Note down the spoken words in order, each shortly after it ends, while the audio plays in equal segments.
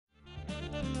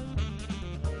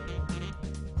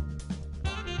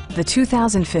the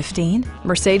 2015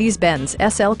 Mercedes-Benz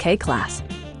SLK-Class.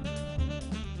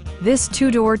 This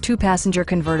two-door, two-passenger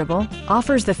convertible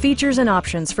offers the features and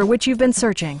options for which you've been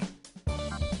searching.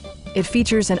 It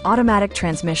features an automatic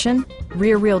transmission,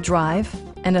 rear-wheel drive,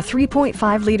 and a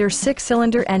 3.5-liter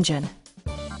six-cylinder engine.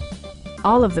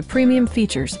 All of the premium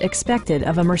features expected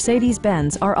of a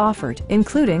Mercedes-Benz are offered,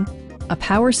 including a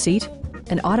power seat,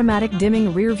 an automatic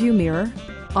dimming rear-view mirror,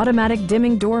 automatic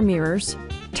dimming door mirrors,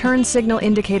 turn signal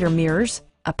indicator mirrors,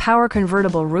 a power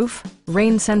convertible roof,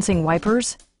 rain-sensing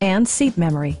wipers, and seat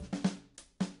memory.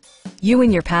 You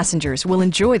and your passengers will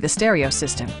enjoy the stereo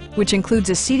system, which includes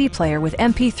a CD player with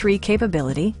MP3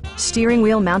 capability, steering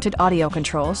wheel mounted audio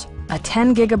controls, a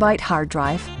 10 gigabyte hard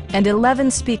drive, and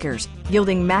 11 speakers,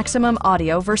 yielding maximum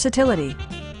audio versatility.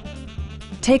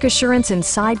 Take assurance in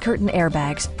side curtain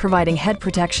airbags, providing head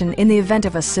protection in the event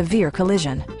of a severe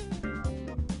collision.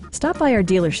 Stop by our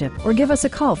dealership or give us a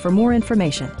call for more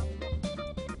information.